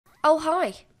Oh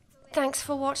hi, thanks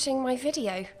for watching my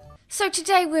video. So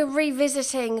today we're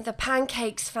revisiting the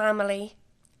Pancakes family.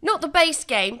 Not the base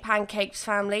game Pancakes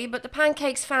family, but the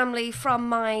Pancakes family from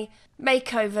my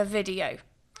makeover video.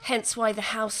 Hence why the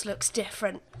house looks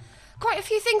different. Quite a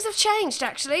few things have changed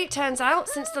actually, it turns out,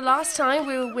 since the last time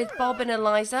we were with Bob and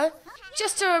Eliza.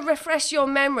 Just to refresh your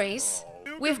memories,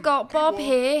 we've got Bob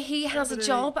here. He has a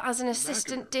job as an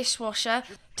assistant dishwasher.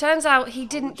 Turns out he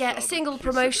didn't get a single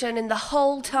promotion in the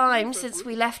whole time since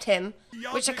we left him,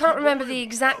 which I can't remember the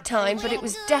exact time, but it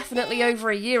was definitely over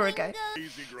a year ago.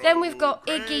 Then we've got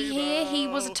Iggy here. He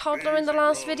was a toddler in the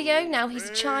last video, now he's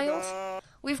a child.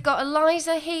 We've got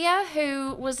Eliza here,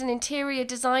 who was an interior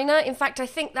designer. In fact, I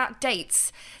think that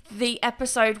dates the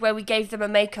episode where we gave them a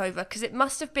makeover, because it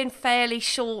must have been fairly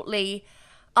shortly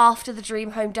after the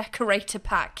Dream Home Decorator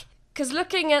pack. Because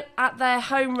looking at their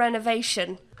home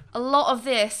renovation, a lot of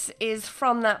this is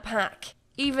from that pack.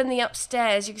 Even the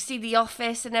upstairs, you can see the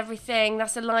office and everything.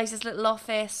 That's Eliza's little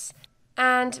office.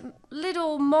 And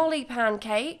little Molly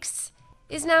Pancakes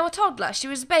is now a toddler. She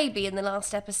was a baby in the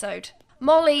last episode.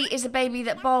 Molly is a baby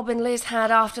that Bob and Liz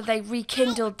had after they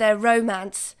rekindled their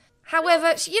romance.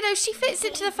 However, she fits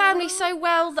into the family so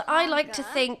well that I like to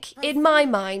think, in my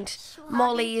mind,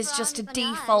 Molly is just a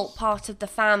default part of the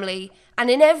family.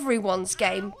 And in everyone's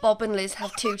game, Bob and Liz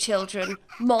have 2 children,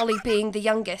 Molly being the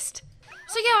youngest.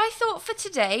 So yeah, I thought for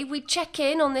today we'd check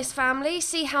in on this family,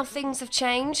 see how things have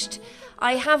changed.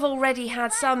 I have already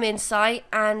had some insight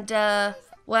and,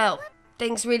 well,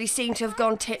 things really seem to have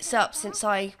gone tits up since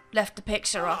I left the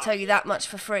picture, I'll tell you that much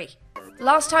for free.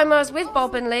 Last time I was with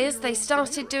Bob and Liz, they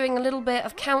started doing a little bit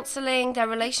of counselling. Their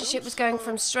relationship was going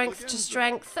from strength to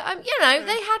strength. They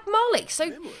had Molly,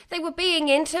 so they were being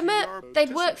intimate.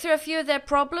 They'd worked through a few of their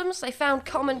problems. They found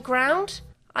common ground.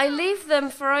 I leave them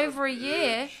for over a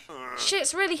year.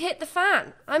 Shit's really hit the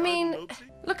fan. I mean,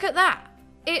 look at that.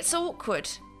 It's awkward.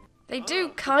 They do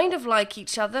kind of like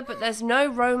each other, but there's no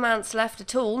romance left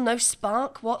at all, no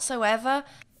spark whatsoever.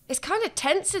 It's kind of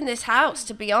tense in this house,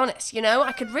 to be honest,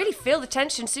 I could really feel the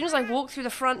tension as soon as I walked through the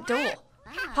front door.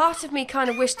 Part of me kind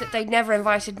of wished that they'd never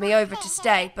invited me over to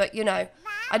stay, but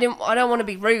I don't want to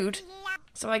be rude.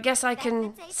 So I guess I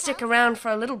can stick around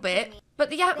for a little bit. But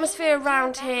the atmosphere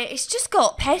around here, it's just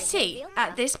got petty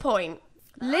at this point.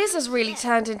 Liz has really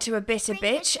turned into a bitter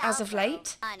bitch as of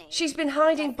late. She's been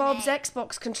hiding Bob's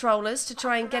Xbox controllers to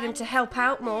try and get him to help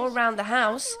out more around the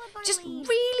house. Just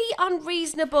really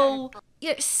unreasonable,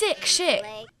 sick shit.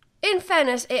 In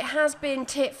fairness, it has been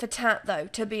tit for tat though,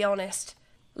 to be honest.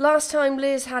 Last time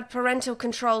Liz had parental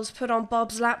controls put on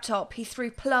Bob's laptop, he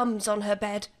threw plums on her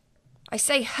bed. I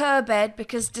say her bed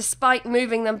because despite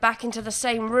moving them back into the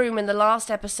same room in the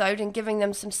last episode and giving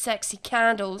them some sexy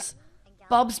candles,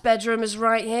 Bob's bedroom is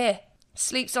right here.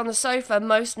 Sleeps on the sofa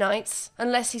most nights,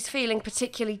 unless he's feeling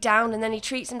particularly down, and then he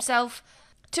treats himself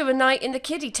to a night in the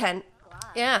kiddie tent.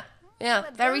 Yeah,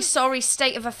 very sorry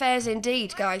state of affairs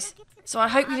indeed, guys. So I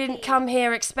hope you didn't come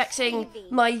here expecting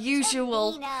my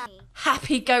usual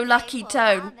happy-go-lucky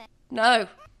tone. No.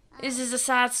 This is a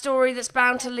sad story that's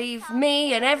bound to leave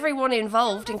me and everyone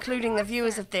involved, including the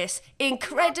viewers of this,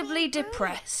 incredibly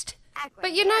depressed.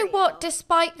 But you know what?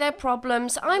 Despite their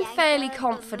problems, I'm fairly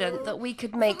confident that we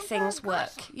could make things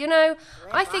work.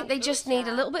 I think they just need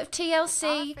a little bit of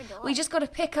TLC. We just got to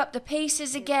pick up the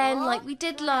pieces again like we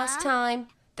did last time.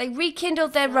 They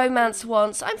rekindled their romance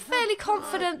once. I'm fairly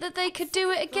confident that they could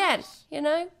do it again,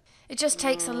 It just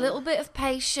takes a little bit of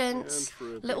patience,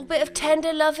 a little bit of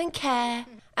tender love and care,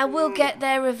 and we'll get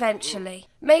there eventually.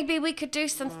 Maybe we could do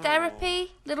some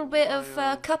therapy, a little bit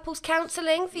of couples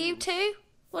counselling for you two.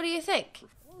 What do you think?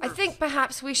 I think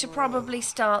perhaps we should probably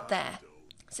start there.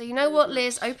 So you know what,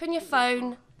 Liz? Open your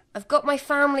phone. I've got my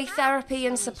family therapy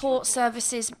and support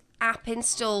services app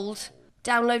installed.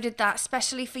 Downloaded that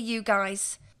especially for you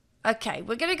guys. Okay,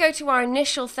 we're going to go to our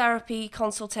initial therapy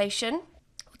consultation.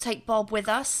 We'll take Bob with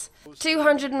us.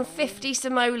 250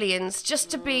 simoleons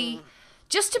just to be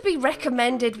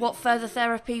recommended what further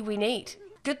therapy we need.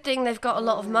 Good thing they've got a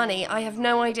lot of money. I have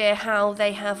no idea how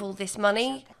they have all this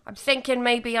money. I'm thinking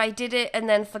maybe I did it and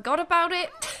then forgot about it.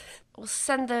 We'll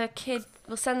send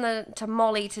to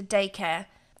Molly to daycare.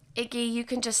 Iggy, you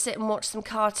can just sit and watch some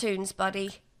cartoons,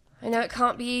 buddy. I know it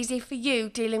can't be easy for you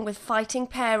dealing with fighting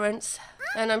parents.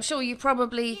 And I'm sure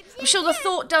the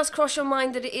thought does cross your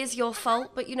mind that it is your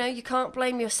fault, but you can't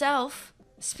blame yourself.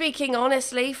 Speaking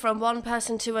honestly from one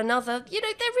person to another,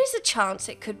 there is a chance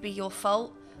it could be your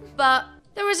fault. But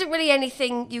there isn't really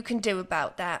anything you can do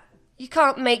about that. You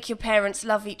can't make your parents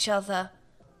love each other.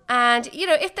 And,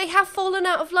 if they have fallen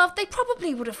out of love, they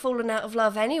probably would have fallen out of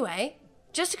love anyway.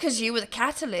 Just because you were the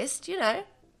catalyst,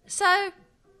 So,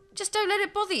 Just don't let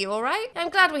it bother you, alright? I'm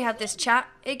glad we had this chat.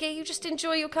 Iggy, you just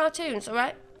enjoy your cartoons,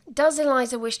 alright? Does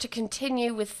Eliza wish to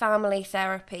continue with family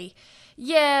therapy?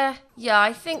 Yeah,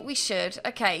 I think we should.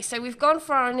 Okay, so we've gone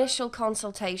for our initial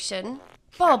consultation.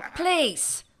 Bob,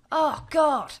 please! Oh,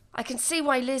 God. I can see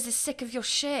why Liz is sick of your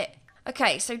shit.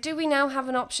 Okay, so do we now have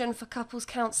an option for couples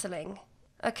counselling?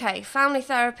 Okay, family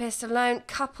therapist alone,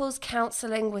 couples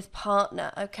counselling with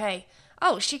partner. Okay.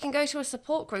 Oh, she can go to a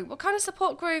support group. What kind of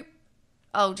support group?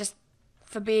 Oh, just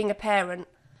for being a parent.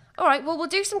 All right, well, we'll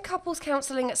do some couples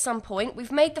counselling at some point.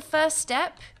 We've made the first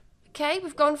step. Okay,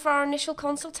 we've gone for our initial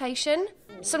consultation.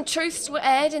 Some truths were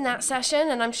aired in that session,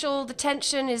 and I'm sure the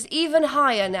tension is even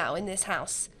higher now in this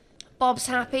house. Bob's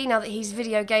happy now that he's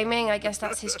video gaming. I guess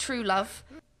that's his true love.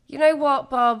 You know what,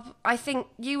 Bob? I think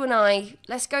you and I,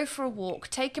 let's go for a walk,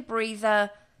 take a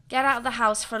breather, get out of the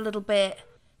house for a little bit,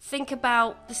 think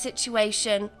about the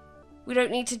situation. We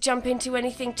don't need to jump into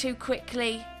anything too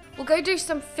quickly. We'll go do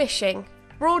some fishing,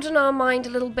 broaden our mind a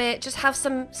little bit, just have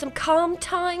some calm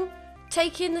time,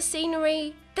 take in the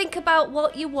scenery, think about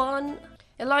what you want.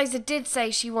 Eliza did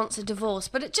say she wants a divorce,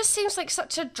 but it just seems like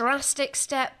such a drastic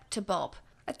step to Bob.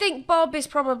 I think Bob is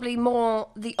probably more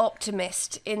the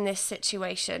optimist in this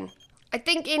situation. I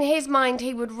think in his mind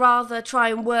he would rather try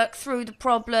and work through the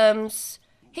problems.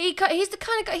 He's the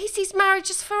kind of guy, he sees marriage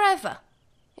as forever,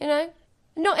 you know?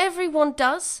 Not everyone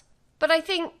does, but I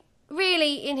think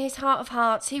really in his heart of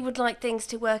hearts he would like things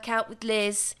to work out with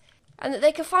Liz and that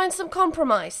they can find some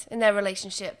compromise in their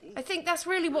relationship. I think that's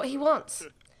really what he wants.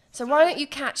 So why don't you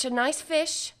catch a nice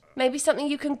fish, maybe something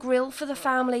you can grill for the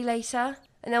family later,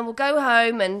 and then we'll go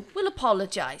home and we'll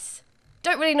apologise.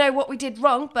 Don't really know what we did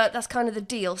wrong, but that's kind of the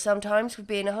deal sometimes with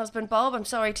being a husband, Bob. I'm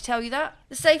sorry to tell you that.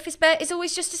 The safest bet is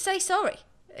always just to say sorry.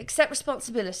 Accept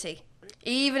responsibility.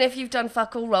 Even if you've done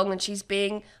fuck all wrong and she's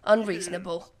being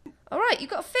unreasonable. Alright, you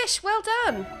got a fish. Well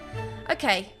done.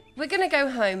 Okay, we're going to go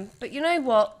home. But you know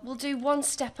what? We'll make one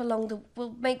stop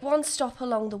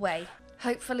along the way.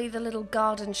 Hopefully the little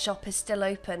garden shop is still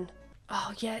open.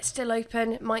 Oh, yeah, it's still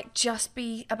open. It might just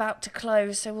be about to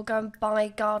close, so we'll go and buy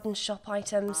garden shop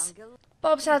items.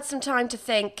 Bob's had some time to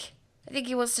think. I think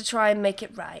he wants to try and make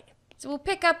it right. So we'll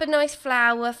pick up a nice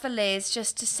flower for Liz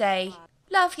just to say,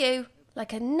 love you.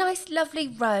 Like a nice, lovely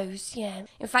rose, yeah.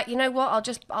 In fact, you know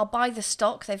what? I'll buy the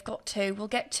stock. They've got two. We'll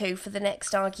get two for the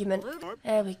next argument.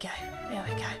 There we go.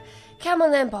 Come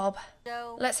on then, Bob.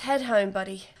 Let's head home,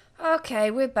 buddy. Okay,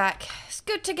 we're back. It's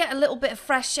good to get a little bit of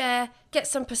fresh air, get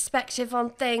some perspective on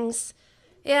things.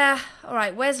 Yeah,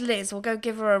 alright, where's Liz? We'll go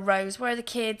give her a rose. Where are the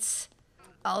kids?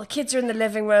 Oh, the kids are in the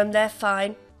living room, they're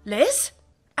fine. Liz?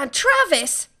 And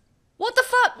Travis? What the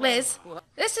fuck, Liz?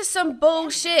 This is some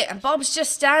bullshit, and Bob's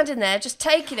just standing there, just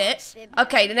taking it.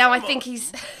 Okay, now I think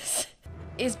he's...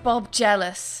 Is Bob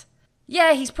jealous?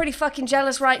 Yeah, he's pretty fucking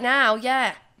jealous right now,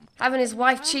 yeah. Having his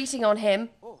wife cheating on him.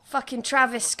 Fucking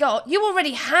Travis Scott. You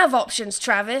already have options,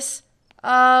 Travis.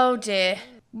 Oh, dear.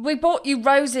 We bought you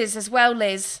roses as well,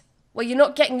 Liz. Well, you're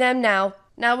not getting them now.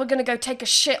 Now we're gonna go take a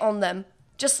shit on them.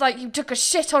 Just like you took a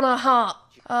shit on our heart.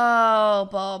 Oh,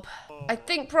 Bob. I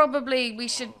think probably we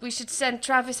should send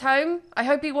Travis home. I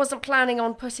hope he wasn't planning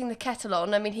on putting the kettle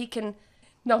on. I mean, he can...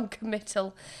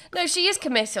 Non-committal. No, she is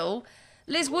committal.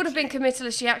 Liz would have been committal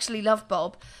if she actually loved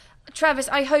Bob. Travis,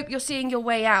 I hope you're seeing your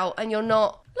way out and you're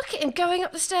not... Look at him going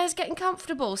up the stairs getting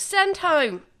comfortable. Send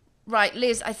home. Right,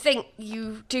 Liz, I think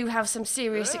you do have some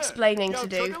serious explaining to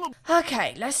do.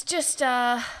 Okay, let's just,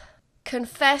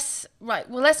 confess. Right,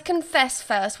 well, let's confess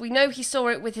first. We know he saw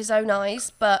it with his own eyes,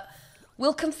 but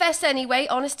we'll confess anyway.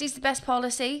 Honesty's the best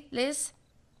policy, Liz.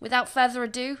 Without further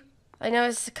ado. I know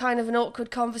it's kind of an awkward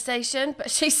conversation,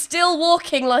 but she's still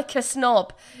walking like a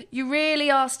snob. You really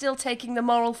are still taking the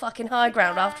moral fucking high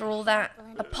ground after all that.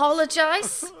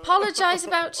 Apologise? Apologise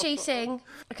about cheating.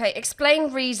 Okay,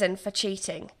 explain reason for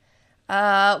cheating.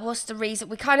 What's the reason?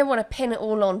 We kind of want to pin it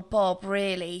all on Bob,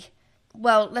 really.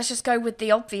 Well, let's just go with the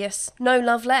obvious. No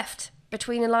love left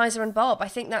between Eliza and Bob. I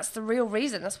think that's the real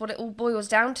reason. That's what it all boils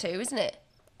down to, isn't it?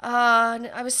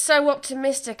 I was so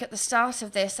optimistic at the start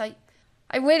of this.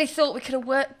 I really thought we could have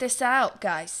worked this out,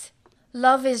 guys.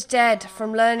 Love is dead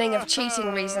from learning of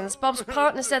cheating reasons. Bob's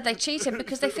partner said they cheated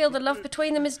because they feel the love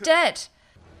between them is dead.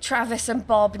 Travis and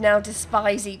Bob now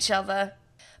despise each other.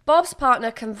 Bob's partner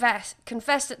confessed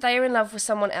that they are in love with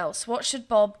someone else. What should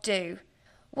Bob do?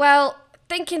 Well,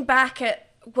 thinking back at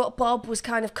what Bob was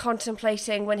kind of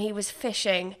contemplating when he was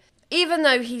fishing, even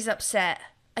though he's upset,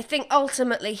 I think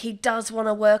ultimately he does want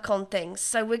to work on things.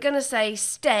 So we're going to say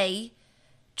stay,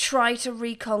 try to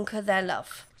reconquer their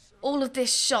love. All of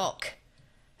this shock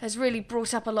has really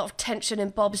brought up a lot of tension in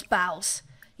Bob's bowels.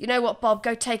 You know what, Bob?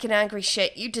 Go take an angry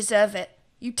shit. You deserve it.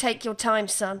 You take your time,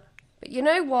 son. But you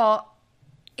know what?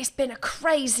 It's been a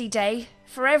crazy day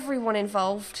for everyone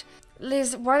involved.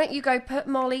 Liz, why don't you go put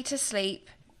Molly to sleep?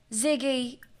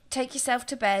 Ziggy, take yourself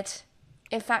to bed.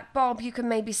 In fact, Bob, you can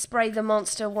maybe spray the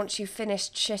monster once you've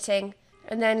finished shitting.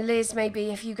 And then Liz, maybe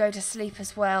if you go to sleep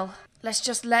as well. Let's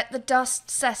just let the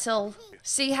dust settle.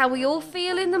 See how we all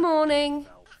feel in the morning.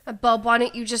 And Bob, why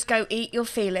don't you just go eat your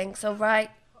feelings, all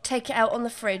right? Take it out on the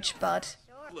fridge, bud.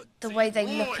 The way they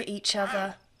look at each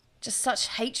other. Just such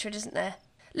hatred, isn't there?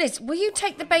 Liz, will you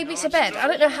take the baby to bed? I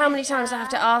don't know how many times I have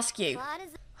to ask you.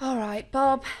 All right,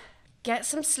 Bob, get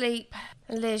some sleep.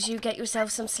 And Liz, you get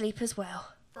yourself some sleep as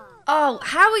well. Oh,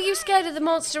 how are you scared of the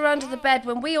monster under the bed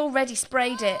when we already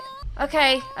sprayed it?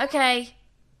 Okay.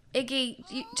 Iggy,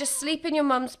 you just sleep in your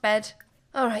mum's bed.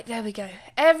 All right, there we go.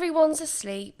 Everyone's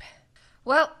asleep.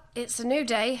 Well, it's a new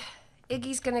day.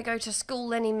 Iggy's going to go to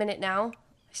school any minute now.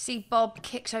 I see Bob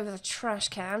kicked over the trash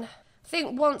can. I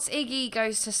think once Iggy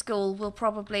goes to school, we'll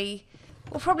probably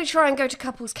try and go to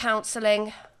couples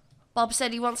counselling. Bob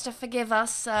said he wants to forgive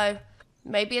us, so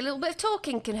maybe a little bit of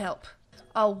talking can help.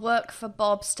 Our work for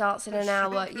Bob starts in an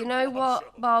hour. You know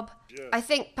what, Bob? I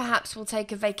think perhaps we'll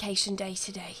take a vacation day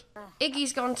today.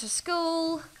 Iggy's gone to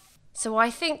school, so I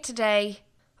think today...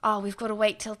 Oh, we've got to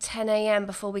wait till 10 a.m.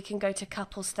 before we can go to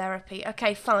couples therapy.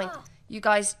 Okay, fine. You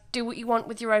guys do what you want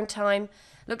with your own time.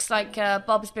 Looks like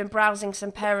Bob's been browsing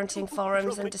some parenting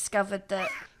forums and discovered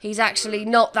that he's actually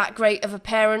not that great of a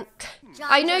parent.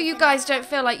 I know you guys don't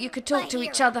feel like you could talk to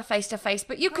each other face to face,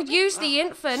 but you could use the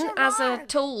infant as a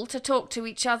tool to talk to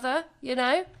each other, you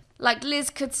know? Like Liz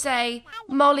could say,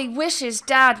 Molly wishes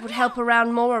Dad would help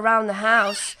around more around the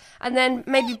house. And then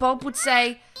maybe Bob would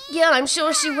say, yeah, I'm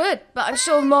sure she would, but I'm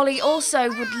sure Molly also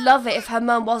would love it if her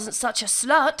mum wasn't such a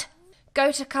slut.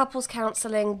 Go to couples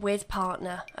counselling with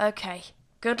partner. Okay.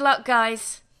 Good luck,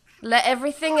 guys. Let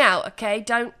everything out, okay?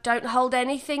 Don't hold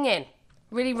anything in.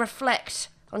 Really reflect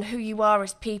on who you are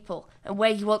as people and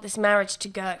where you want this marriage to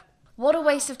go. What a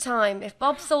waste of time. If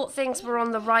Bob thought things were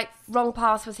on the wrong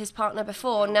path with his partner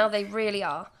before, now they really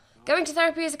are. Going to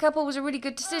therapy as a couple was a really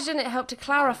good decision. It helped to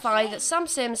clarify that some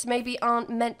Sims maybe aren't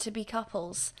meant to be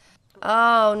couples.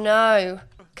 Oh no.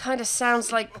 Kind of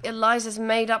sounds like Eliza's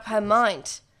made up her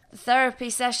mind. The therapy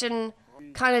session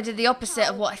kind of did the opposite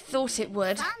of what I thought it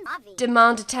would.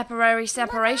 Demand a temporary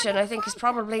separation, I think, is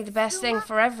probably the best thing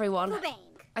for everyone.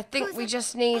 I think we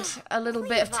just need a little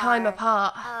bit of time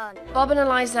apart. Bob and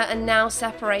Eliza are now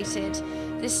separated.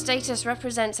 This status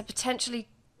represents a potentially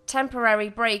temporary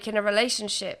break in a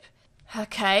relationship.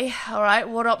 Okay, alright,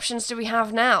 what options do we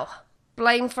have now?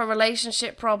 Blame for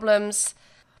relationship problems.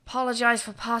 Apologise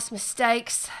for past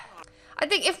mistakes. I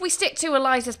think if we stick to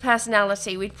Eliza's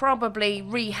personality, we'd probably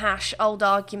rehash old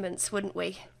arguments, wouldn't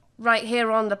we? Right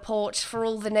here on the porch for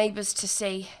all the neighbours to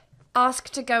see. Ask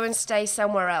to go and stay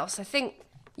somewhere else. I think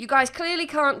you guys clearly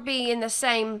can't be in the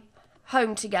same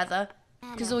home together,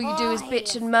 because all you do is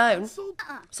bitch and moan.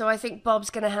 So I think Bob's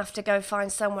going to have to go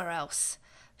find somewhere else.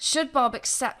 Should Bob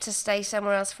accept to stay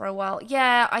somewhere else for a while?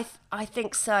 Yeah, I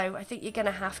think so. I think you're going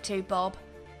to have to, Bob.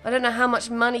 I don't know how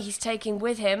much money he's taking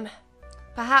with him.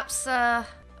 Perhaps,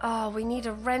 we need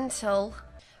a rental.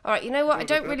 Alright, you know what? I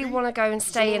don't really want to go and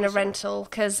stay in a rental,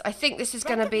 because I think this is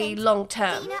going to be long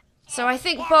term. So I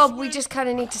think, Bob, we just kind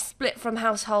of need to split from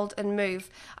household and move.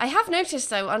 I have noticed,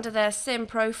 though, under their sim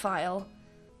profile,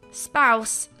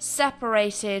 spouse,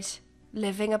 separated,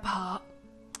 living apart.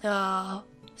 Oh,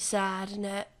 sad, isn't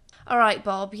it? Alright,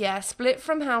 Bob, yeah, split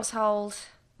from household.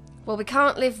 Well, we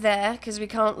can't live there, because we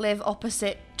can't live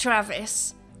opposite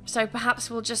Travis. So perhaps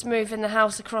we'll just move in the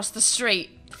house across the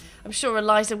street. I'm sure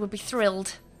Eliza would be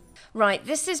thrilled. Right,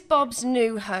 this is Bob's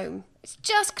new home. It's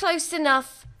just close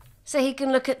enough so he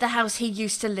can look at the house he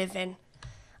used to live in.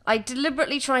 I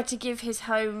deliberately tried to give his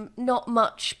home not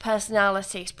much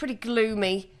personality. It's pretty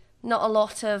gloomy, not a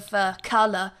lot of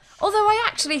colour. Although I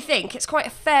actually think it's quite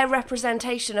a fair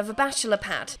representation of a bachelor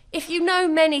pad. If you know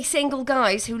many single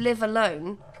guys who live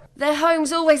alone, their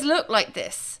homes always look like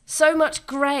this. So much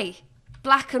grey,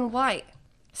 black and white.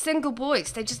 Single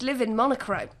boys, they just live in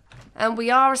monochrome. And we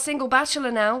are a single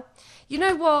bachelor now. You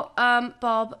know what,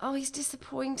 Bob? Oh, he's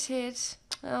disappointed.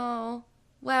 Oh,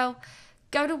 well,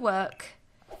 go to work.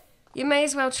 You may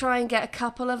as well try and get a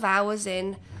couple of hours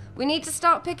in. We need to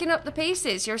start picking up the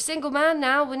pieces. You're a single man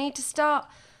now. We need to start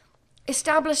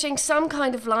establishing some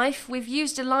kind of life. We've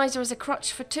used Eliza as a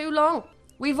crutch for too long.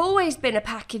 We've always been a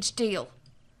package deal.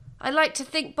 I like to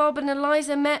think Bob and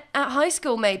Eliza met at high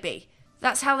school, maybe.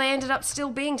 That's how they ended up still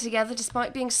being together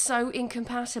despite being so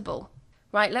incompatible.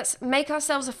 Right, let's make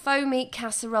ourselves a faux meat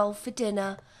casserole for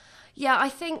dinner. Yeah, I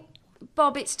think,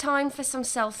 Bob, it's time for some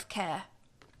self-care.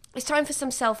 It's time for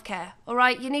some self-care, all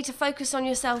right? You need to focus on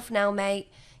yourself now,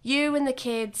 mate. You and the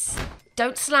kids.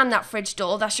 Don't slam that fridge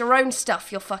door. That's your own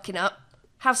stuff you're fucking up.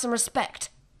 Have some respect.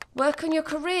 Work on your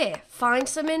career. Find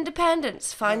some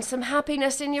independence. Find some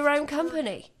happiness in your own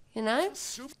company, you know?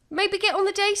 Maybe get on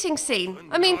the dating scene.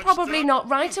 I mean, probably not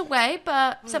right away,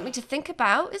 but something to think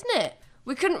about, isn't it?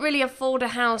 We couldn't really afford a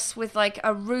house with, like,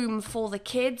 a room for the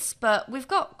kids, but we've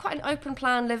got quite an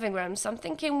open-plan living room, so I'm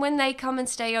thinking when they come and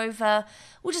stay over,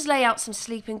 we'll just lay out some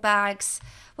sleeping bags,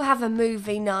 we'll have a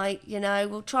movie night, you know,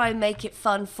 we'll try and make it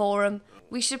fun for them.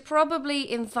 We should probably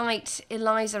invite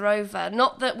Eliza over,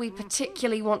 not that we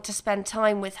particularly want to spend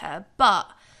time with her, but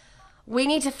we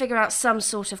need to figure out some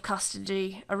sort of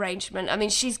custody arrangement. I mean,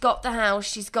 she's got the house,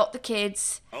 she's got the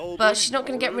kids, but she's not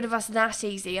going to get rid of us that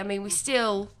easy. I mean, we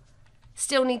still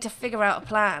need to figure out a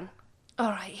plan. All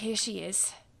right, here she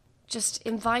is. Just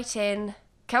invite in.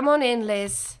 Come on in,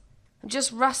 Liz. I'm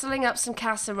just rustling up some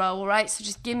casserole, all right? So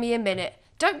just give me a minute.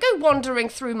 Don't go wandering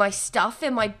through my stuff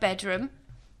in my bedroom.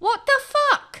 What the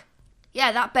fuck?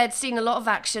 Yeah, that bed's seen a lot of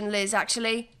action, Liz,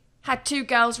 actually. Had 2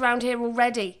 girls round here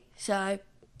already. So,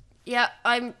 yeah,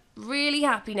 I'm really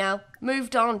happy now.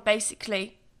 Moved on,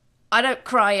 basically. I don't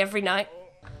cry every night.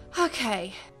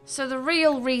 Okay, so the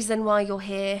real reason why you're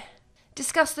here...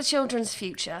 Discuss the children's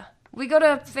future. We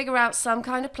gotta figure out some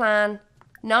kind of plan.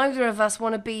 Neither of us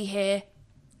want to be here.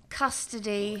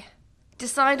 Custody.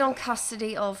 Decide on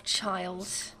custody of child.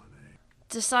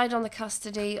 Decide on the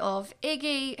custody of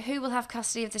Iggy. Who will have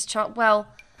custody of this child? Well,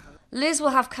 Liz will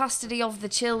have custody of the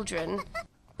children.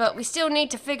 But we still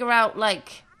need to figure out,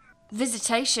 like,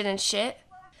 visitation and shit.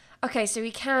 Okay, so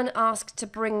we can ask to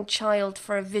bring child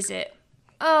for a visit.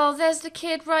 Oh, there's the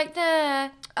kid right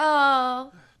there.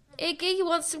 Oh... Iggy, you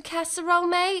want some casserole,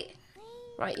 mate?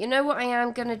 Right, you know what I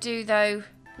am going to do, though?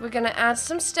 We're going to add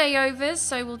some stayovers,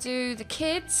 so we'll do the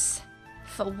kids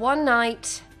for 1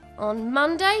 night on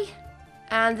Monday,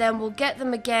 and then we'll get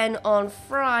them again on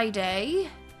Friday,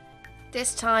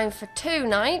 this time for 2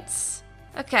 nights.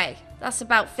 Okay, that's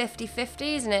about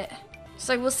 50-50, isn't it?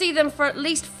 So we'll see them for at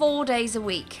least 4 days a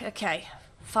week. Okay,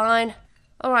 fine.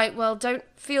 All right, well, don't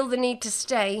feel the need to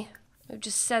stay. We'll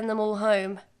just send them all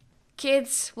home.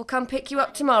 Kids, we'll come pick you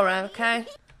up tomorrow, okay?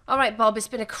 All right, Bob, it's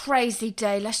been a crazy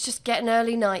day. Let's just get an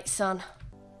early night, son.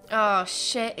 Oh,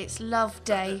 shit, it's love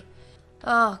day.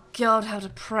 Oh, God, how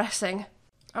depressing.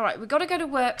 All right, we've got to go to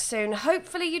work soon.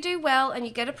 Hopefully you do well and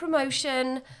you get a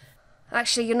promotion.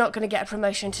 Actually, you're not going to get a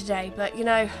promotion today, but, you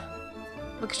know,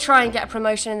 we could try and get a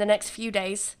promotion in the next few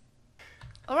days.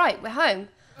 All right, we're home.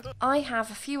 I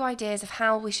have a few ideas of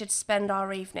how we should spend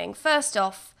our evening. First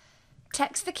off,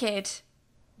 text the kid.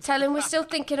 Tell him we're still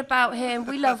thinking about him,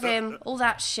 we love him, all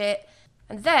that shit.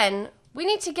 And then, we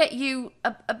need to get you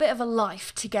a bit of a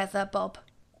life together, Bob.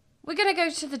 We're going to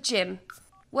go to the gym,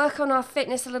 work on our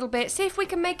fitness a little bit, see if we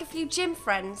can make a few gym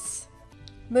friends.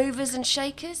 Movers and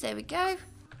shakers, there we go.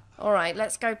 Alright,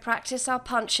 let's go practice our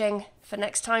punching for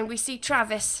next time we see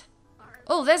Travis.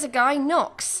 Oh, there's a guy,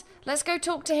 Knox. Let's go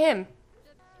talk to him.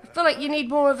 I feel like you need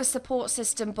more of a support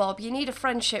system, Bob. You need a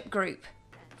friendship group.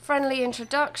 Friendly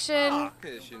introduction.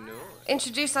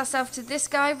 Introduce ourselves to this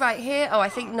guy right here. Oh, I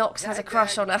think Knox has a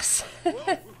crush on us.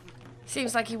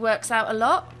 Seems like he works out a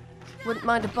lot. Wouldn't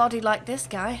mind a body like this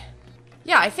guy.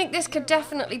 Yeah, I think this could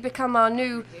definitely become our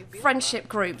new friendship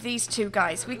group, these 2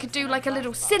 guys. We could do like a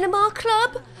little cinema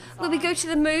club where we go to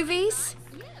the movies,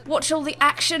 watch all the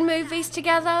action movies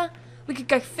together. We could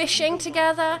go fishing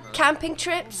together, camping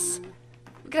trips.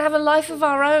 We could have a life of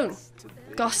our own.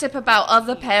 Gossip about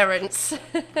other parents.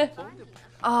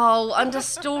 Oh, under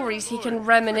stories he can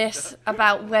reminisce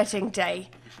about wedding day.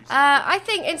 I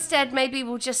think instead maybe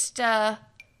we'll just tell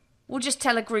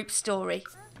a group story.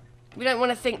 We don't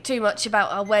want to think too much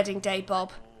about our wedding day,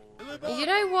 Bob. You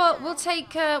know what? We'll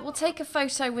take a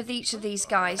photo with each of these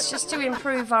guys just to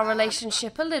improve our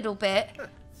relationship a little bit.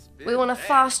 We want to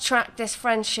fast track this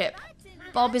friendship.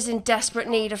 Bob is in desperate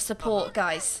need of support,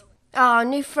 guys. Ah,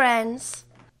 new friends.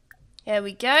 There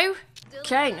we go.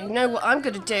 Okay, now you know what I'm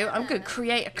going to do? I'm going to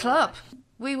create a club.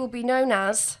 We will be known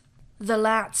as the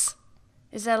Lads.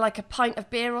 Is there like a pint of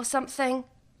beer or something?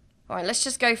 Alright, let's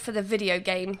just go for the video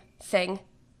game thing.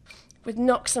 With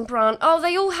Knox and Bran. Oh,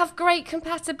 they all have great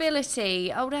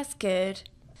compatibility. Oh, that's good.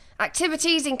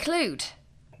 Activities include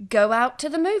go out to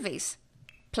the movies,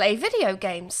 play video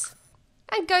games,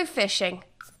 and go fishing.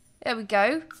 There we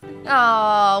go.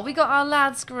 Oh, we got our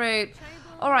lads group.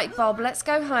 Alright, Bob, let's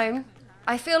go home.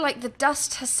 I feel like the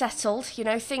dust has settled. You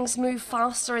know, things move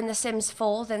faster in The Sims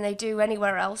 4 than they do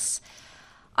anywhere else.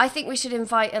 I think we should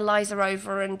invite Eliza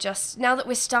over and just, now that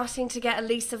we're starting to get a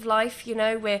lease of life, you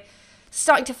know, we're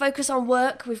starting to focus on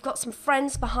work. We've got some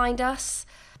friends behind us.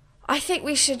 I think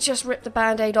we should just rip the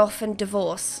band-aid off and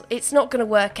divorce. It's not going to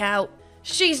work out.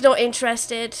 She's not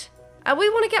interested. And we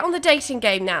want to get on the dating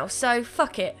game now, so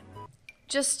fuck it.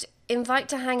 Just invite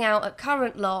to hang out at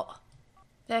current lot.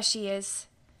 There she is.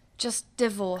 Just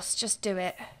divorce. Just do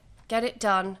it. Get it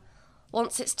done.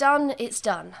 Once it's done, it's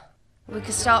done. We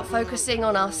can start focusing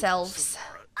on ourselves.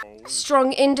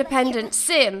 Strong, independent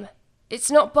Sim.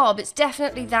 It's not Bob, it's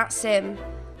definitely that Sim.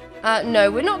 No,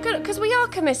 we're not gonna, because we are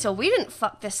committal. We didn't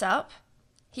fuck this up.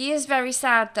 He is very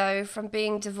sad, though, from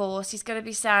being divorced. He's going to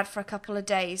be sad for a couple of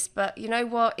days, but you know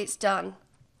what? It's done.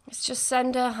 Let's just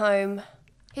send her home.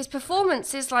 His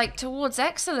performance is, like, towards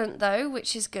excellent, though,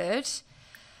 which is good.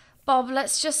 Bob,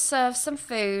 let's just serve some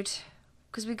food,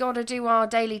 because we got to do our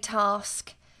daily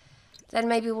task. Then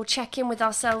maybe we'll check in with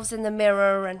ourselves in the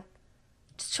mirror and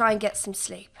just try and get some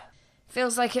sleep.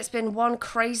 Feels like it's been one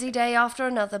crazy day after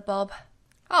another, Bob.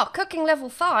 Oh, cooking level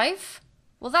 5?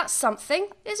 Well, that's something,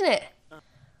 isn't it?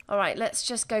 All right, let's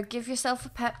just go give yourself a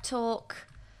pep talk.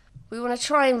 We want to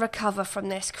try and recover from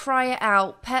this. Cry it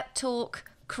out. Pep talk,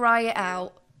 cry it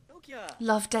out.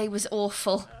 Love Day was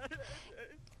awful.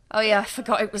 Oh yeah, I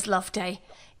forgot it was Love Day.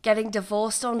 Getting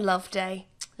divorced on Love Day.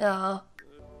 Oh.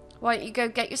 Why don't you go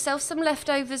get yourself some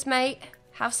leftovers, mate?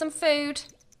 Have some food.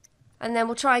 And then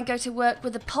we'll try and go to work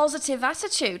with a positive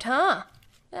attitude, huh?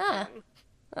 Yeah.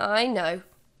 I know.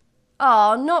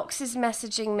 Oh, Knox is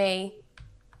messaging me.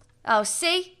 Oh,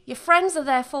 see? Your friends are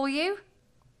there for you.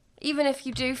 Even if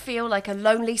you do feel like a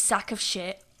lonely sack of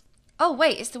shit. Oh,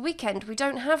 wait, it's the weekend. We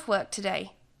don't have work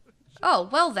today. Oh,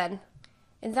 well then.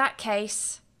 In that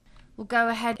case, we'll go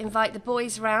ahead and invite the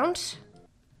boys round.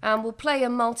 And we'll play a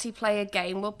multiplayer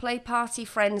game. We'll play Party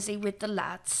Frenzy with the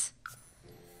lads.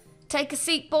 Take a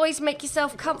seat, boys. Make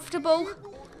yourself comfortable.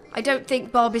 I don't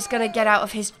think Bob is going to get out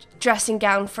of his dressing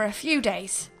gown for a few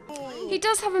days. He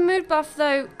does have a mood buff,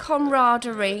 though,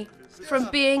 camaraderie, from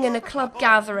being in a club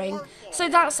gathering. So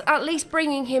that's at least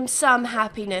bringing him some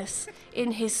happiness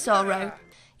in his sorrow.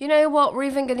 You know what? We're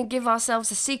even going to give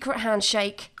ourselves a secret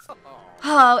handshake.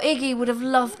 Oh, Iggy would have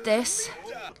loved this.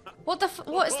 What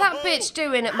is that bitch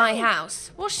doing at my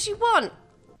house? What does she want?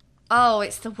 Oh,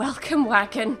 it's the welcome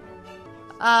wagon.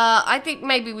 I think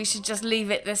maybe we should just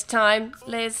leave it this time,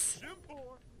 Liz.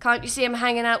 Can't you see him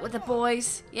hanging out with the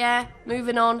boys? Yeah,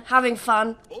 moving on, having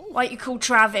fun. Why don't you call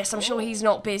Travis? I'm sure he's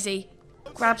not busy.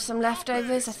 Grab some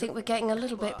leftovers. I think we're getting a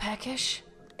little bit peckish.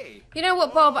 You know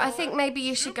what, Bob? I think maybe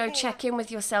you should go check in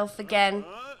with yourself again.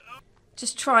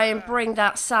 Just try and bring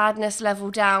that sadness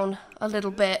level down a little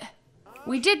bit.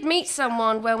 We did meet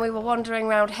someone when we were wandering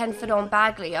around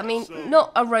Henford-on-Bagley. I mean,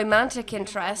 not a romantic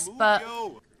interest, but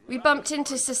we bumped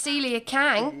into Cecilia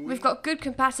Kang. We've got good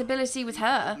compatibility with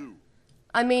her.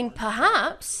 I mean,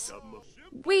 perhaps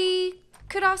we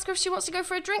could ask her if she wants to go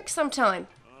for a drink sometime.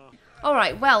 All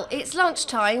right, well, it's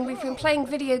lunchtime. We've been playing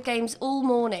video games all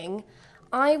morning.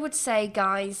 I would say,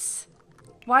 guys,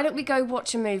 why don't we go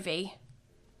watch a movie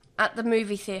at the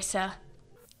movie theatre?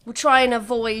 We'll try and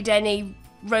avoid any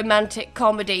romantic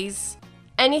comedies.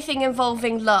 Anything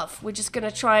involving love, we're just going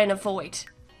to try and avoid.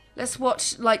 Let's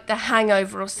watch, like, The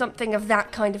Hangover or something of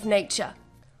that kind of nature.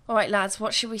 All right, lads,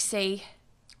 what should we see?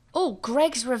 Oh,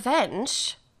 Greg's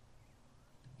Revenge.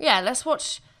 Yeah, let's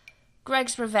watch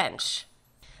Greg's Revenge.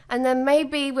 And then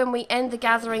maybe when we end the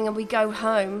gathering and we go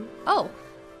home... Oh,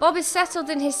 Bob is settled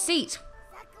in his seat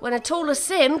when a taller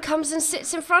Sim comes and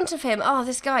sits in front of him. Oh,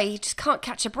 this guy, he just can't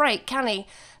catch a break, can he?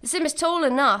 The Sim is tall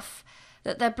enough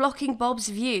that they're blocking Bob's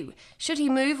view. Should he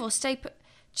move or stay put?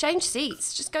 Change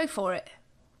seats. Just go for it.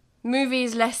 Movie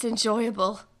is less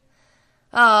enjoyable.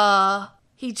 Ah,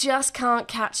 he just can't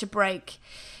catch a break.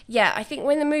 Yeah, I think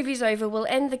when the movie's over, we'll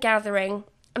end the gathering.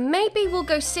 And maybe we'll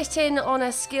go sit in on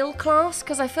a skill class,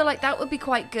 because I feel like that would be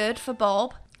quite good for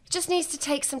Bob. Just needs to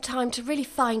take some time to really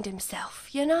find himself,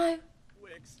 you know?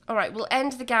 All right, we'll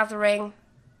end the gathering.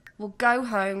 We'll go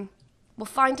home. We'll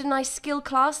find a nice skill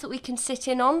class that we can sit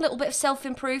in on. A little bit of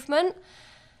self-improvement.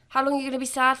 How long are you going to be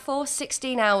sad for?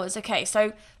 16 hours. Okay,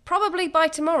 so probably by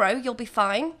tomorrow you'll be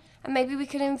fine. And maybe we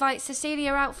can invite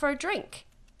Cecilia out for a drink.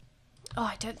 Oh,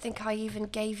 I don't think I even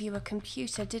gave you a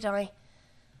computer, did I?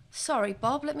 Sorry,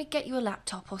 Bob. Let me get you a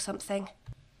laptop or something.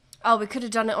 Oh, we could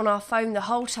have done it on our phone the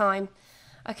whole time.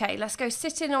 Okay, let's go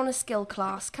sit in on a skill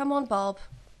class. Come on, Bob.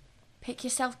 Pick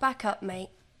yourself back up, mate.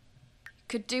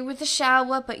 Could do with the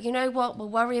shower, but you know what? We'll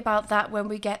worry about that when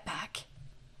we get back.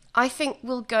 I think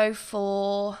we'll go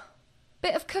for a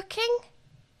bit of cooking.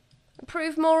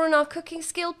 Improve more on our cooking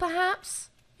skill, perhaps?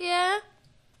 Yeah?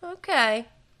 Okay.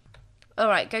 All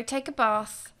right, go take a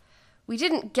bath. We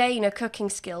didn't gain a cooking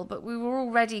skill, but we were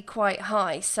already quite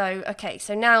high. So, okay,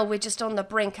 so now we're just on the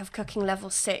brink of cooking level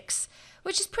 6,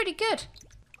 which is pretty good.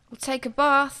 We'll take a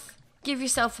bath, give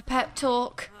yourself a pep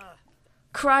talk,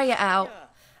 cry it out,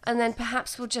 and then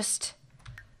perhaps we'll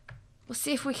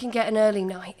see if we can get an early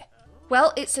night.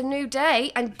 Well, it's a new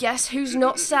day, and guess who's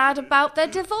not sad about their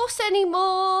divorce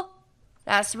anymore?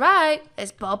 That's right,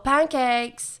 it's Bob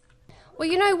Pancakes. Well,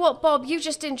 you know what, Bob? You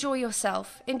just enjoy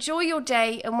yourself. Enjoy your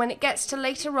day, and when it gets to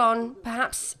later on,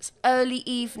 perhaps early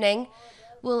evening,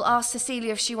 we'll ask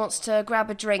Cecilia if she wants to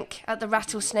grab a drink at the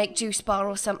Rattlesnake Juice Bar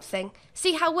or something.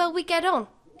 See how well we get on.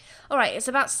 All right, it's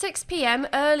about 6 p.m,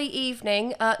 early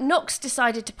evening. Knox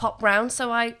decided to pop round,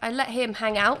 so I let him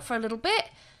hang out for a little bit.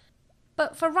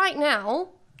 But for right now,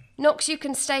 Knox, you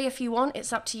can stay if you want,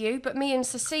 it's up to you, but me and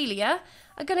Cecilia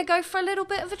are going to go for a little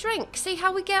bit of a drink, see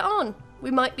how we get on. We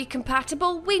might be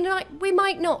compatible, we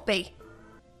might not be.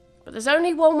 But there's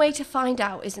only one way to find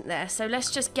out, isn't there? So let's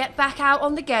just get back out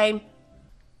on the game.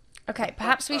 Okay,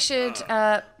 perhaps we should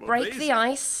break the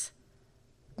ice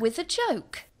with a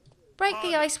joke. Break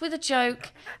the ice with a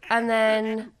joke, and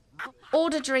then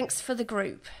order drinks for the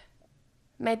group.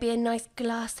 Maybe a nice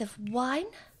glass of wine?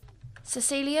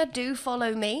 Cecilia, do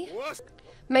follow me.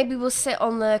 Maybe we'll sit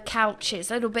on the couches,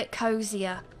 a little bit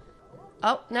cozier.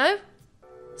 Oh, no?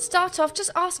 Start off,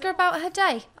 just ask her about her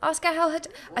day. Ask her how her...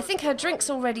 I think her drink's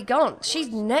already gone. She's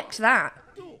necked that.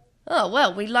 Oh,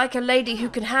 well, we like a lady who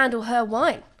can handle her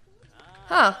wine.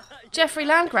 Huh, Jeffrey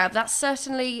Landgrab, that's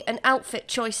certainly an outfit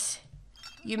choice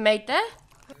you made there.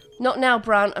 Not now,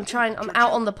 Brant. I'm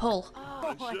out on the pull.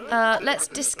 Let's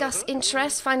discuss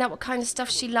interests, find out what kind of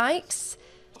stuff she likes,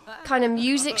 kind of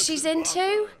music she's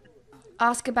into,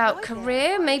 ask about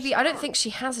career. Maybe, I don't think she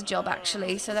has a job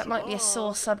actually, so that might be a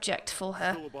sore subject for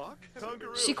her.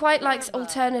 She quite likes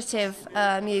alternative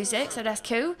music, so that's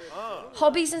cool.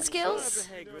 Hobbies and skills?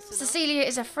 Cecilia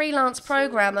is a freelance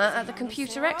programmer at the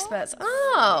Computer Experts.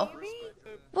 Oh,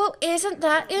 well, isn't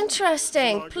that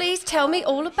interesting? Please tell me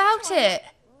all about it.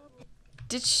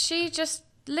 Did she just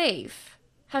leave?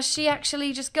 Has she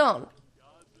actually just gone?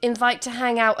 Invite to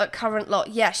hang out at current lot.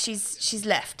 Yeah, she's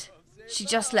left. She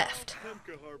just left.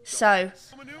 So,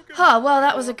 well,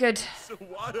 that was a good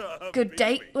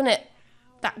date, wasn't it?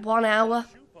 That 1 hour.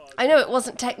 I know it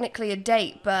wasn't technically a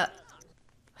date, but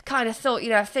I kind of thought,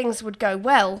 if things would go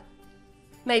well,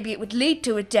 maybe it would lead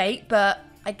to a date, but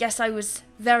I guess I was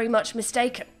very much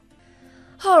mistaken.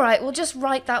 Alright, we'll just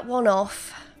write that one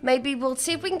off. Maybe we'll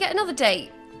see if we can get another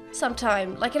date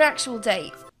sometime, like an actual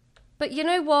date. But you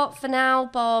know what, for now,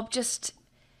 Bob, just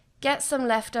get some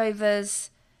leftovers,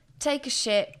 take a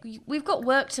shit. We've got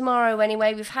work tomorrow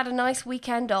anyway, we've had a nice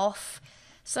weekend off,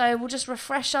 so we'll just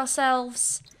refresh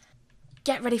ourselves,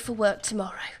 get ready for work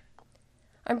tomorrow.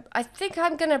 I think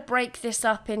I'm going to break this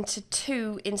up into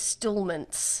 2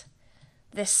 installments,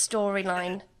 this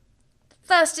storyline.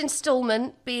 First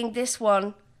installment being this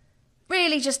one,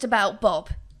 really just about Bob.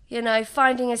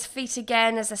 Finding his feet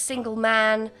again as a single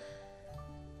man,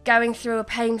 going through a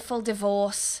painful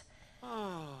divorce.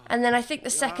 And then I think the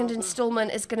second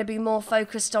installment is going to be more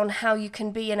focused on how you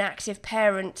can be an active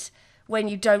parent when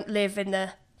you don't live in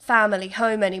the family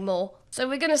home anymore. So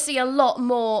we're going to see a lot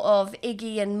more of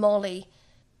Iggy and Molly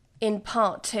in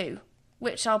part 2,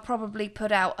 which I'll probably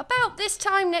put out about this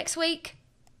time next week.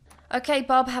 Okay,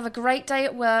 Bob, have a great day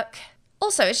at work.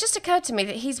 Also, it's just occurred to me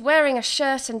that he's wearing a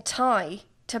shirt and tie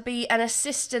to be an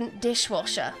assistant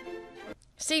dishwasher.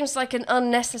 Seems like an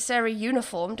unnecessary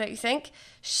uniform, don't you think?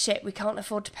 Shit, we can't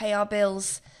afford to pay our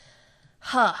bills.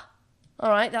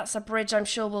 Alright, that's a bridge I'm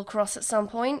sure we'll cross at some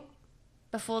point.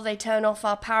 Before they turn off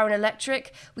our power and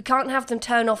electric. We can't have them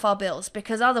turn off our bills,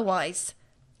 because otherwise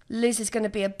Liz is going to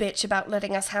be a bitch about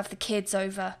letting us have the kids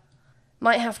over.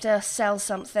 Might have to sell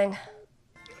something.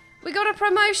 We got a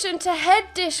promotion to head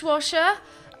dishwasher.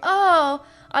 Oh,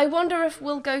 I wonder if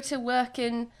we'll go to work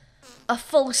in a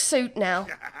full suit now.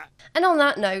 And on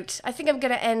that note, I think I'm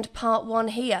going to end part 1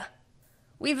 here.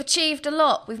 We've achieved a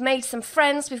lot. We've made some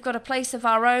friends. We've got a place of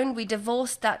our own. We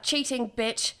divorced that cheating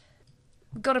bitch.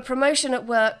 We've got a promotion at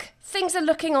work. Things are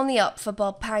looking on the up for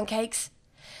Bob Pancakes.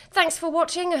 Thanks for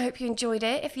watching. I hope you enjoyed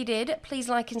it. If you did, please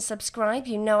like and subscribe.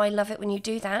 You know I love it when you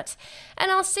do that.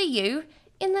 And I'll see you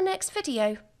in the next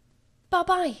video.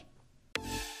 Bye-bye.